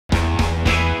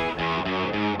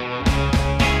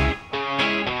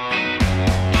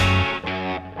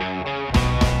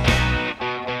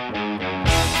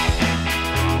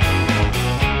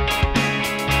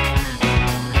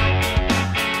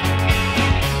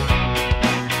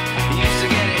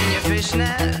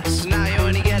fishnets. Now you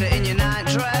only get it in your night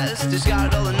dress.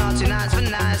 Discarded all the naughty nights for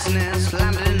niceness.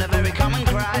 Landed in a very common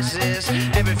crisis.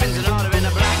 Everything's in order in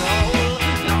a black hole.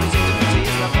 Nothing seems to pity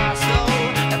is the past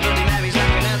though. A Bloody Mary's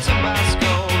like an El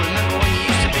Tabasco. Remember when you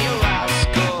used to be a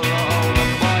rascal? Oh, the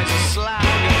boys are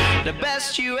slag. The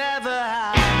best you ever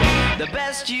had, the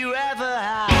best you ever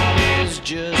had is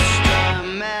just a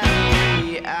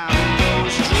memory and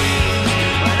those dreams.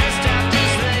 But as daft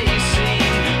as they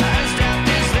seem, as daft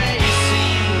as they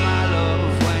seem, my love,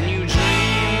 when you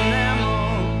dream them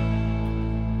all.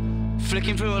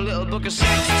 Flicking through a little book of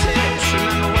sex tips.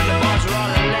 Remember when the bars were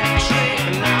all electric?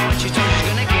 And now when she told you she's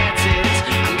gonna get it,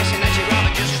 I'm guessing that you'd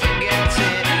rather just forget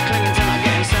it. Clinging to not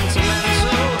getting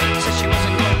sentimental. Said she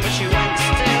wasn't going but she went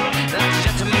still. That's a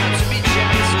gentleman to be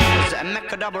gentle. Was it a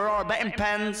Mechadabra or a betting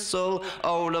pencil?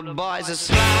 Oh, the boys are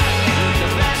slag. The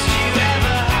best you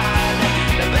ever had,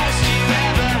 the best you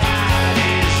ever had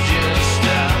is just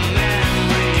a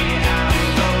memory and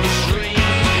those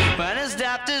dreams. But as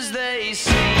daft as they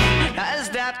seem, as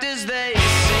daft as they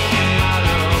seem, my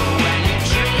love, when you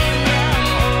dream them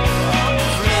all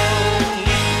through.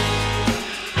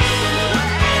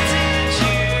 Where did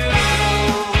you go?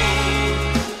 Where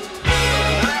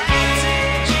did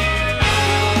you go? Where did you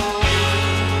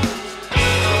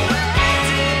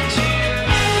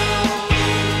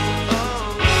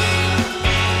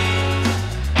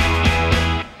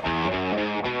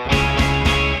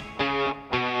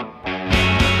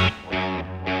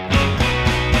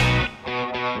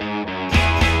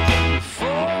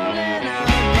falling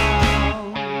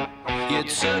about? You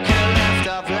took a left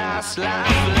off last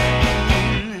life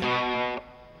lane,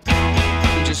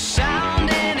 just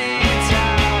sounding it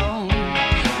out,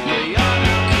 but you're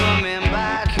not coming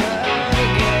back again.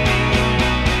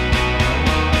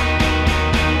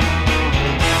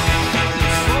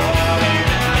 Falling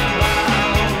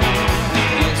about,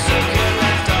 you took a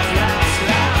left off last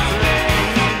life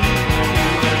lane,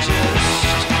 you're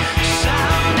just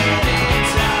sounding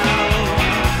it out,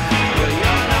 but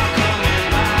you're not coming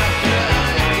back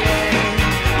again.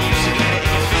 You used to get it in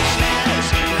your fishnets,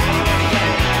 now you only get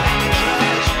it in a night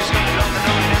dress. Discarded all the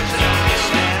naughty nights for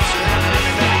niceness. Landed in a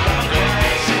very common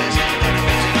crisis.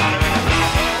 Everything's in order in a black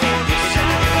hole. You said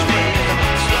that it was me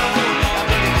as the past slow. A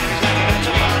Bloody Mary's like an El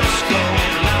Tabasco.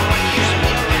 Remember when you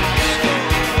used to be a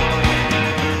rascal?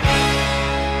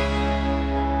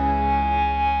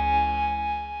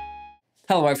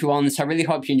 Hello everyone, so I really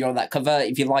hope you enjoyed that cover.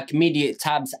 If you like immediate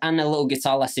tabs and a little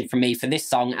guitar lesson from me for this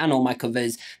song and all my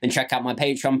covers, then check out my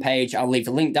Patreon page. I'll leave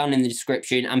a link down in the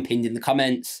description and pinned in the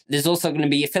comments. There's also going to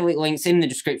be affiliate links in the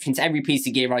description to every piece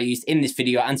of gear I used in this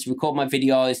video and to record my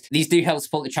videos. These do help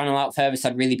support the channel out further, so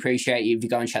I'd really appreciate you if you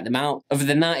go and check them out. Other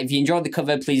than that, if you enjoyed the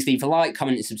cover, please leave a like,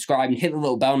 comment and subscribe, and hit the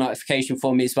little bell notification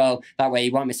for me as well. That way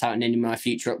you won't miss out on any of my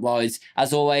future uploads.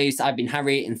 As always, I've been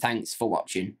Harry and thanks for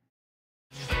watching.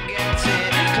 Forget it,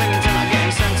 clinging to not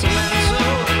getting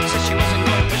sentimental. Said she wasn't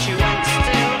going but she went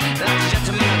still. That's a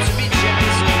gentleman to be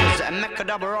gentle. Was it a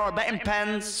Mechadabra or a betting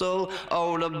pencil?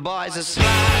 Oh, the boys are slag.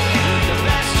 The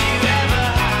best you ever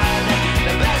had,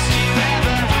 the best